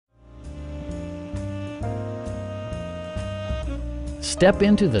Step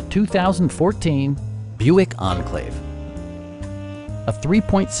into the 2014 Buick Enclave. A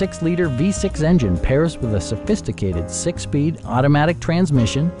 3.6-liter V6 engine pairs with a sophisticated 6-speed automatic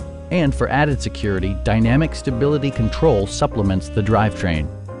transmission, and for added security, dynamic stability control supplements the drivetrain.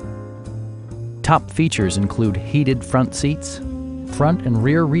 Top features include heated front seats, front and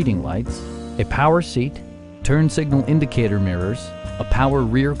rear reading lights, a power seat, turn signal indicator mirrors, a power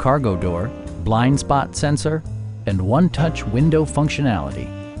rear cargo door, blind spot sensor, and one-touch window functionality.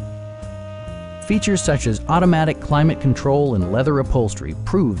 Features such as automatic climate control and leather upholstery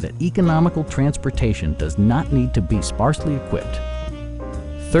prove that economical transportation does not need to be sparsely equipped.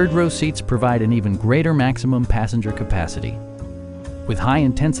 Third-row seats provide an even greater maximum passenger capacity. With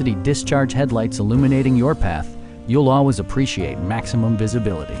high-intensity discharge headlights illuminating your path, you'll always appreciate maximum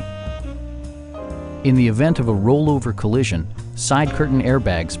visibility. In the event of a rollover collision, side curtain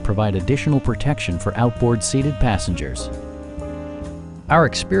airbags provide additional protection for outboard seated passengers. Our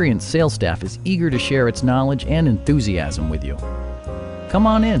experienced sales staff is eager to share its knowledge and enthusiasm with you. Come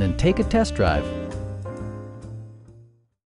on in and take a test drive.